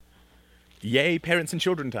Yay, parents and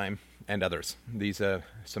children time, and others. These are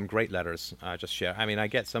some great letters. Just share. I mean, I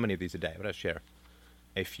get so many of these a day, but I'll share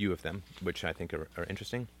a few of them, which I think are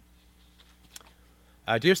interesting.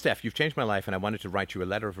 Dear Steph, you've changed my life, and I wanted to write you a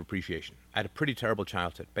letter of appreciation. I had a pretty terrible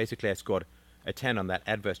childhood. Basically, I scored a 10 on that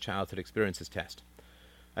Adverse Childhood Experiences test.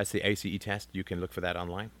 That's the ACE test. You can look for that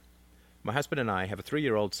online. My husband and I have a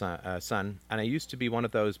 3-year-old son, and I used to be one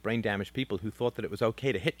of those brain-damaged people who thought that it was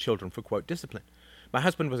okay to hit children for, quote, discipline. My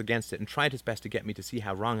husband was against it and tried his best to get me to see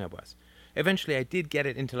how wrong I was. Eventually, I did get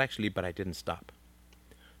it intellectually, but I didn't stop.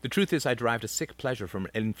 The truth is, I derived a sick pleasure from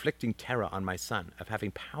inflicting terror on my son, of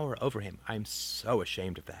having power over him. I'm so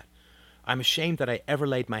ashamed of that. I'm ashamed that I ever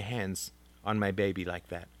laid my hands on my baby like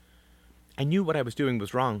that. I knew what I was doing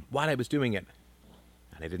was wrong while I was doing it,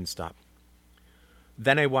 and I didn't stop.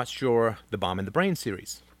 Then I watched your The Bomb in the Brain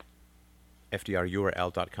series,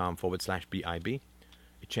 fdrurl.com/BIB.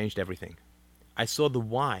 It changed everything. I saw the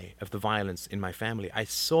why of the violence in my family. I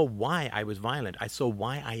saw why I was violent. I saw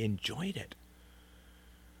why I enjoyed it.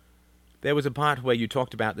 There was a part where you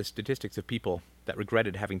talked about the statistics of people that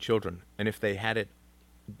regretted having children, and if they had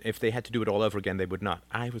to do it all over again, they would not.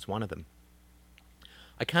 I was one of them.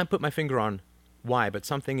 I can't put my finger on why, but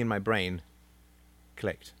something in my brain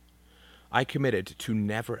clicked. I committed to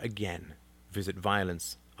never again visit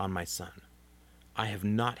violence on my son. I have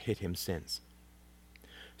not hit him since.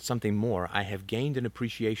 Something more, I have gained an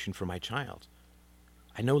appreciation for my child.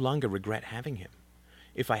 I no longer regret having him.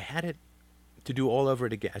 If I had to do it all over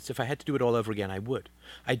again, I would.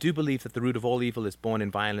 I do believe that the root of all evil is born in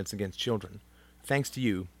violence against children. Thanks to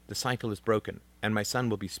you, the cycle is broken, and my son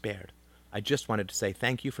will be spared. I just wanted to say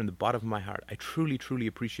thank you from the bottom of my heart. I truly, truly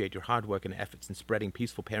appreciate your hard work and efforts in spreading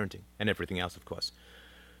peaceful parenting, and everything else, of course.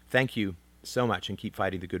 Thank you so much, and keep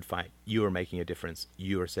fighting the good fight. You are making a difference.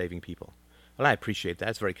 You are saving people. Well, I appreciate that.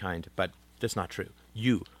 That's very kind, but that's not true.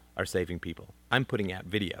 You are saving people. I'm putting out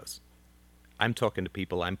videos. I'm talking to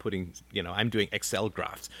people. I'm doing Excel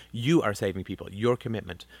graphs. You are saving people. Your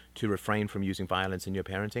commitment to refrain from using violence in your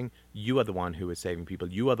parenting, you are the one who is saving people.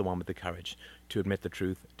 You are the one with the courage to admit the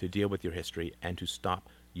truth, to deal with your history, and to stop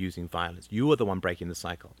using violence. You are the one breaking the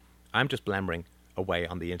cycle. I'm just blambering away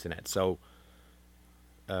on the internet. So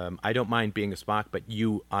I don't mind being a spark, but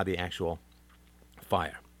you are the actual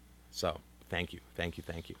fire. So thank you, thank you,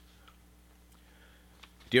 thank you.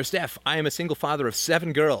 Dear Steph, I am a single father of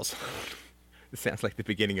 7 girls. This sounds like the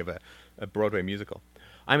beginning of a Broadway musical.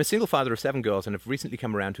 I'm a single father of 7 girls and have recently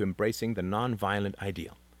come around to embracing the non-violent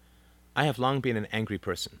ideal. I have long been an angry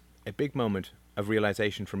person. A big moment of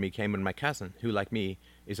realization for me came when my cousin, who, like me,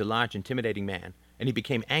 is a large, intimidating man, and he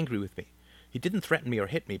became angry with me. He didn't threaten me or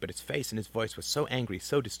hit me, but his face and his voice were so angry,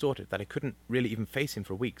 so distorted, that I couldn't really even face him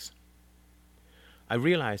for weeks. I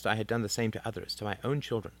realized I had done the same to others, to my own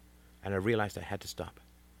children, and I realized I had to stop.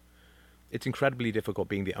 It's incredibly difficult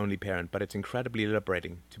being the only parent, but it's incredibly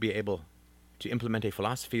liberating to be able to implement a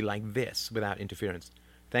philosophy like this without interference.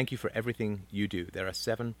 Thank you for everything you do. There are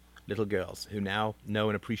 7 little girls who now know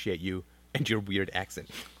and appreciate you and your weird accent.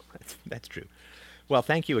 That's true. Well,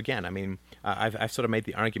 thank you again. I mean, I've sort of made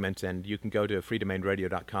the argument, and you can go to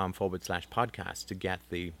freedomainradio.com/podcast to get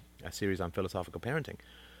the series on philosophical parenting.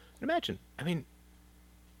 And imagine, I mean,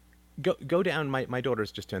 go down, my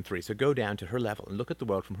daughter's just turned 3, so go down to her level and look at the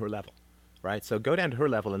world from her level. Right? So go down to her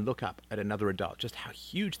level and look up at another adult, just how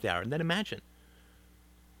huge they are, and then imagine.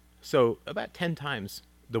 So about 10 times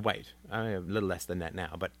the weight. A little less than that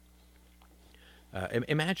now, but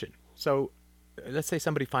imagine. So let's say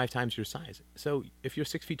somebody 5 times your size. So if you're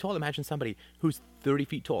 6 feet tall, imagine somebody who's 30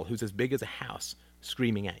 feet tall, who's as big as a house,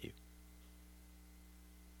 screaming at you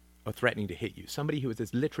or threatening to hit you. Somebody who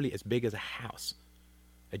is literally as big as a house,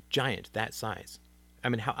 a giant that size. I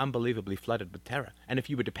mean, how unbelievably flooded with terror. And if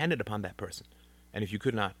you were dependent upon that person, and if you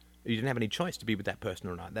didn't have any choice to be with that person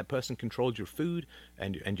or not, that person controlled your food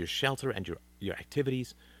and your shelter and your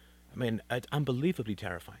activities. I mean, it's unbelievably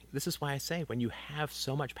terrifying. This is why I say, when you have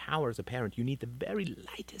so much power as a parent, you need the very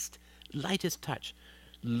lightest touch.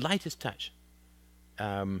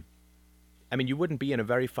 I mean, you wouldn't be in a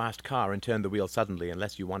very fast car and turn the wheel suddenly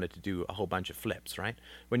unless you wanted to do a whole bunch of flips, right?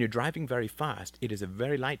 When you're driving very fast, it is a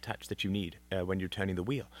very light touch that you need when you're turning the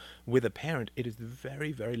wheel. With a parent, it is the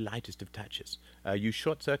very, very lightest of touches. You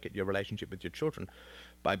short-circuit your relationship with your children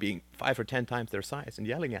by being 5 or 10 times their size and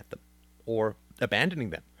yelling at them, or abandoning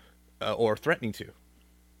them, or threatening to,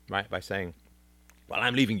 right? By saying, well,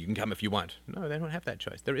 I'm leaving, you can come if you want. No, they don't have that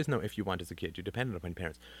choice. There is no if you want as a kid. You're dependent upon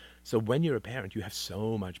parents. So when you're a parent, you have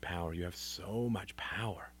so much power. You have so much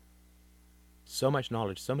power. So much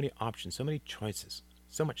knowledge, so many options, so many choices,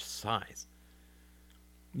 so much size.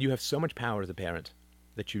 You have so much power as a parent.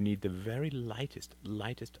 that you need the very lightest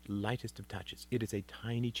of touches. It is a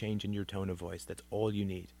tiny change in your tone of voice. That's all you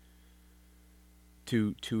need.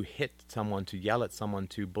 To hit someone, to yell at someone,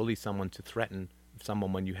 to bully someone, to threaten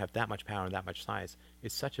someone when you have that much power and that much size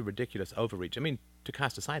is such a ridiculous overreach. I mean, to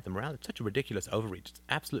cast aside the morale, it's such a ridiculous overreach. It's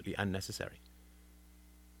absolutely unnecessary.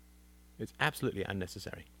 It's absolutely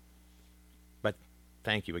unnecessary. But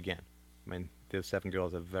thank you again. I mean, those 7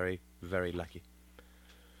 girls are very, very lucky.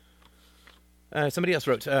 Somebody else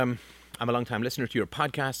wrote, I'm a long-time listener to your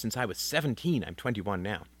podcast since I was 17. I'm 21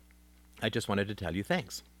 now. I just wanted to tell you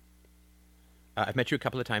thanks. I've met you a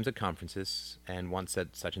couple of times at conferences, and once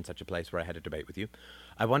at such and such a place where I had a debate with you.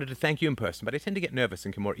 I wanted to thank you in person, but I tend to get nervous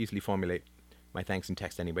and can more easily formulate my thanks in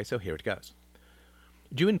text anyway, so here it goes.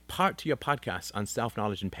 Due in part to your podcasts on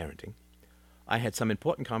self-knowledge and parenting, I had some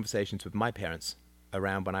important conversations with my parents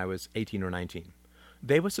around when I was 18 or 19.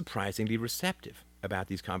 They were surprisingly receptive about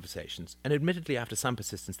these conversations, and admittedly after some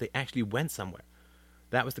persistence they actually went somewhere.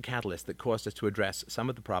 That was the catalyst that caused us to address some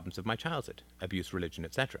of the problems of my childhood, abuse, religion,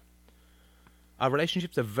 etc. Our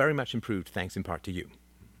relationships have very much improved thanks in part to you.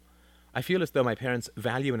 I feel as though my parents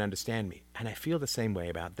value and understand me, and I feel the same way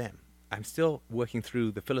about them. I'm still working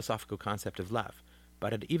through the philosophical concept of love,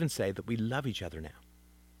 but I'd even say that we love each other now.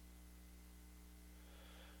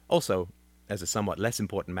 Also, as a somewhat less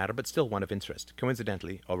important matter, but still one of interest,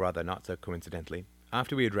 coincidentally, or rather not so coincidentally,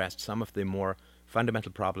 after we addressed some of the more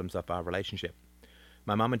fundamental problems of our relationship,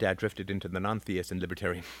 my mom and dad drifted into the non-theist and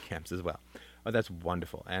libertarian camps as well. Oh, that's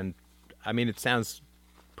wonderful. And I mean, it sounds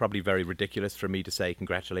probably very ridiculous for me to say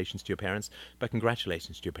congratulations to your parents, but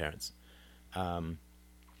congratulations to your parents.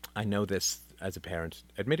 I know this as a parent.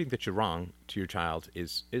 Admitting that you're wrong to your child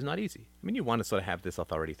is not easy. I mean, you want to sort of have this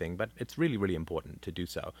authority thing, but it's really, really important to do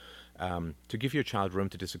so. To give your child room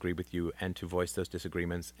to disagree with you and to voice those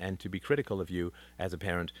disagreements and to be critical of you as a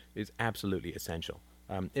parent is absolutely essential.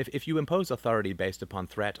 If you impose authority based upon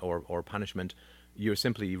threat or punishment, you're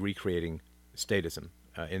simply recreating statism.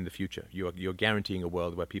 In the future, you're guaranteeing a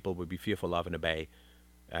world where people will be fearful of and obey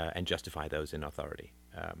and justify those in authority.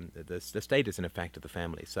 The state is in effect of the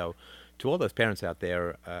family. So to all those parents out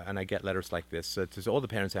there, and I get letters like this, to all the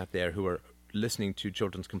parents out there who are listening to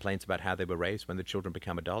children's complaints about how they were raised when the children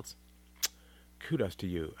become adults, kudos to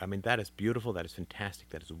you. I mean, that is beautiful, that is fantastic,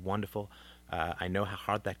 that is wonderful. I know how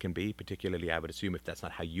hard that can be, particularly I would assume if that's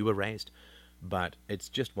not how you were raised, but it's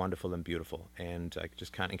just wonderful and beautiful, and I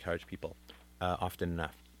just can't encourage people often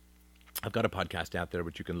enough. I've got a podcast out there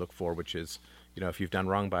which you can look for, which is, if you've done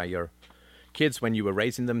wrong by your kids when you were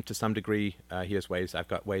raising them to some degree, here's ways. I've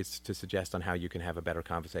got ways to suggest on how you can have a better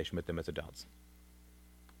conversation with them as adults.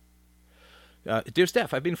 Dear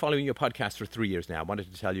Steph, I've been following your podcast for 3 years now. I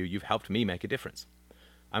wanted to tell you you've helped me make a difference.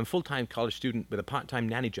 I'm a full-time college student with a part-time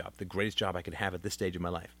nanny job, the greatest job I could have at this stage of my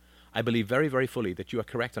life. I believe very, very fully that you are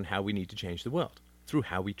correct on how we need to change the world, through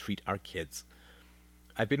how we treat our kids.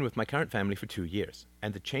 I've been with my current family for 2 years,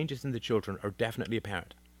 and the changes in the children are definitely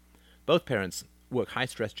apparent. Both parents work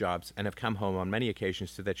high-stress jobs and have come home on many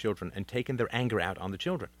occasions to their children and taken their anger out on the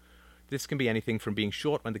children. This can be anything from being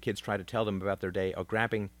short when the kids try to tell them about their day, or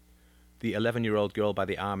grabbing the 11-year-old girl by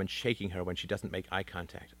the arm and shaking her when she doesn't make eye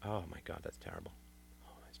contact. Oh my God, that's terrible.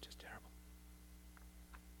 Oh, that's just terrible.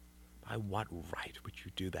 By what right would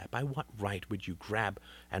you do that? By what right would you grab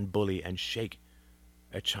and bully and shake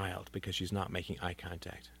a child because she's not making eye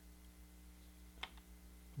contact?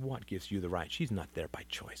 What gives you the right? She's not there by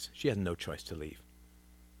choice. She has no choice to leave.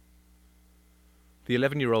 The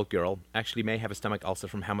 11-year-old girl actually may have a stomach ulcer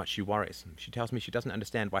from how much she worries. She tells me she doesn't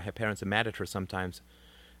understand why her parents are mad at her sometimes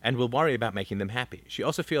and will worry about making them happy. She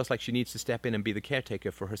also feels like she needs to step in and be the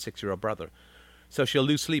caretaker for her 6-year-old brother, so she'll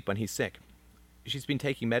lose sleep when he's sick. She's been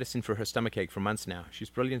taking medicine for her stomachache for months now. She's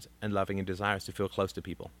brilliant and loving and desires to feel close to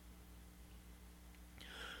people.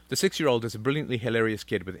 The 6-year-old is a brilliantly hilarious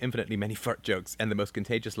kid with infinitely many fart jokes and the most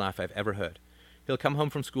contagious laugh I've ever heard. He'll come home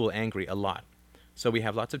from school angry a lot, so we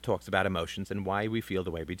have lots of talks about emotions and why we feel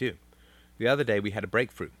the way we do. The other day we had a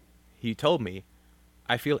breakthrough. He told me,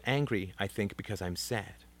 I feel angry, I think, because I'm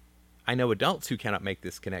sad. I know adults who cannot make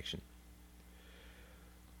this connection.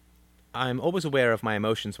 I'm always aware of my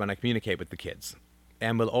emotions when I communicate with the kids,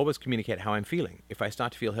 and will always communicate how I'm feeling. If I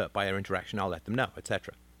start to feel hurt by our interaction, I'll let them know,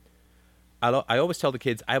 etc. I always tell the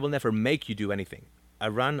kids, I will never make you do anything. I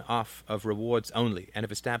run off of rewards only, and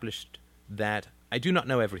have established that I do not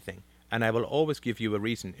know everything, and I will always give you a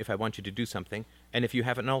reason if I want you to do something, and if you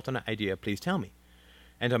have an alternate idea, please tell me.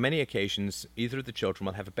 And on many occasions, either of the children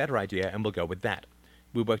will have a better idea and will go with that.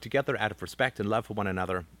 We work together out of respect and love for one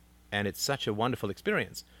another, and it's such a wonderful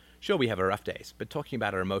experience. Sure, we have our rough days, but talking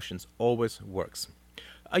about our emotions always works.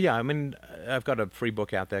 Yeah, I mean, I've got a free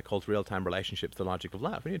book out there called Real Time Relationships, The Logic of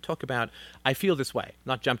Love. And you talk about, I feel this way,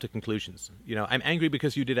 not jump to conclusions. I'm angry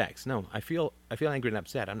because you did X. No, I feel angry and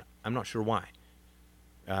upset. I'm not sure why.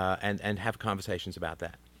 And have conversations about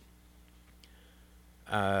that.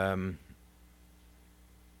 I'm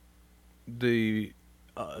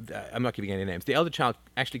not giving any names. The elder child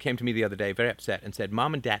actually came to me the other day, very upset, and said,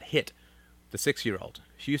 Mom and Dad hit the 6-year-old.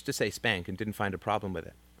 She used to say spank and didn't find a problem with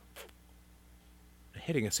it.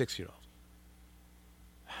 Hitting a 6-year-old.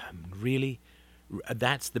 Really?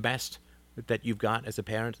 That's the best that you've got as a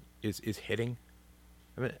parent is hitting?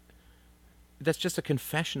 I mean, that's just a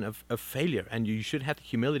confession of failure, and you should have the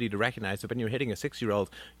humility to recognize that when you're hitting a 6-year-old,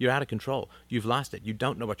 you're out of control. You've lost it. You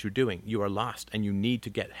don't know what you're doing. You are lost, and you need to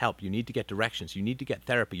get help. You need to get directions. You need to get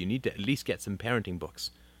therapy. You need to at least get some parenting books.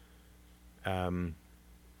 It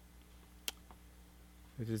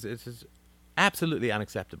is absolutely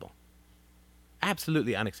unacceptable.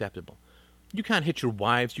 Absolutely unacceptable. You can't hit your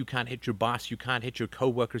wives. You can't hit your boss. You can't hit your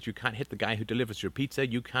co-workers. You can't hit the guy who delivers your pizza.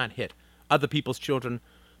 You can't hit other people's children.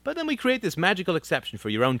 But then we create this magical exception for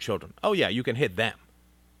your own children. Oh yeah, you can hit them.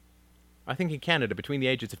 I think in Canada, between the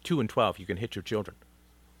ages of 2 and 12, you can hit your children.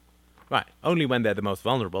 Right, only when they're the most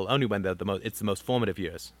vulnerable, only when it's the most formative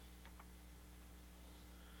years.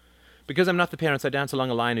 Because I'm not the parents, I dance along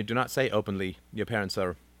a line and do not say openly, your parents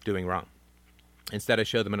are doing wrong. Instead, I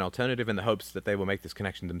show them an alternative in the hopes that they will make this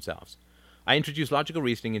connection themselves. I introduce logical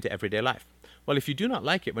reasoning into everyday life. Well, if you do not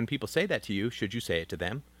like it when people say that to you, should you say it to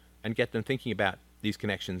them and get them thinking about these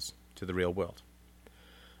connections to the real world?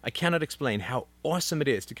 I cannot explain how awesome it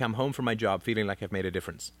is to come home from my job feeling like I've made a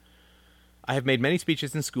difference. I have made many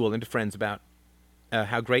speeches in school and to friends about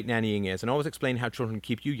how great nannying is, and always explain how children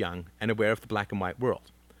keep you young and aware of the black and white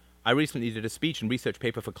world. I recently did a speech and research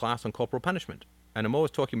paper for class on corporal punishment, and I'm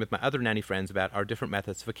always talking with my other nanny friends about our different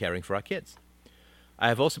methods for caring for our kids. I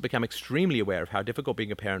have also become extremely aware of how difficult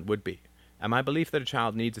being a parent would be, and my belief that a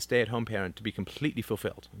child needs a stay-at-home parent to be completely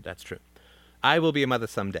fulfilled. That's true. I will be a mother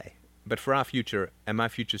someday, but for our future and my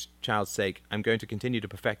future child's sake, I'm going to continue to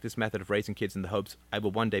perfect this method of raising kids in the hopes I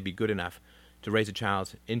will one day be good enough to raise a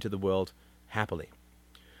child into the world happily.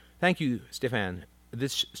 Thank you, Stefan.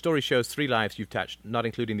 This story shows 3 lives you've touched, not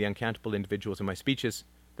including the uncountable individuals in my speeches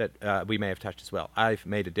that we may have touched as well. I've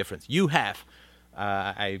made a difference. You have.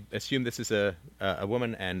 I assume this is a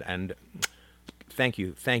woman, and thank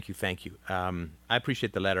you. I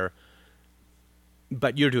appreciate the letter,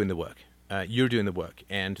 but you're doing the work. You're doing the work,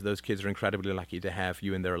 and those kids are incredibly lucky to have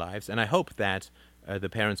you in their lives. And I hope that the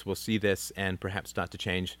parents will see this and perhaps start to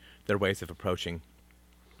change their ways of approaching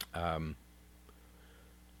all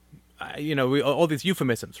these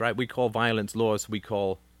euphemisms, right? We call violence laws, we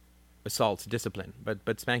call assault discipline,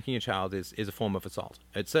 but spanking a child is a form of assault.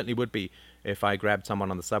 It certainly would be if I grabbed someone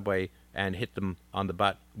on the subway and hit them on the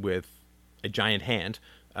butt with a giant hand.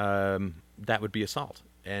 That would be assault,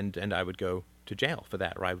 and I would go to jail for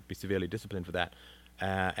that, or I would be severely disciplined for that.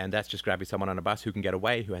 And that's just grabbing someone on a bus who can get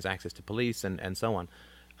away, who has access to police, and so on.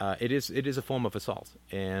 It is a form of assault,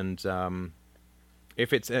 and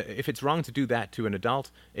if it's wrong to do that to an adult,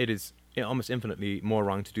 it is almost infinitely more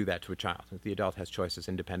wrong to do that to a child. The adult has choices,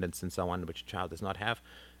 independence, and so on, which a child does not have,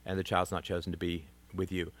 and the child's not chosen to be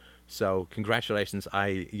with you. So congratulations.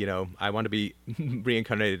 I want to be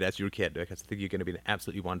reincarnated as your kid, because I think you're going to be an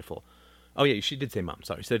absolutely wonderful. Oh yeah, she did say mom.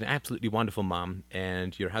 Sorry, so an absolutely wonderful mom,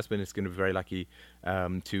 and your husband is going to be very lucky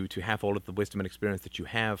to have all of the wisdom and experience that you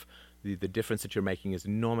have. The difference that you're making is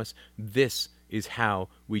enormous. This is how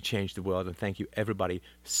we change the world, and thank you everybody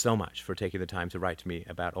so much for taking the time to write to me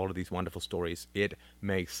about all of these wonderful stories. It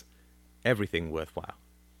makes everything worthwhile.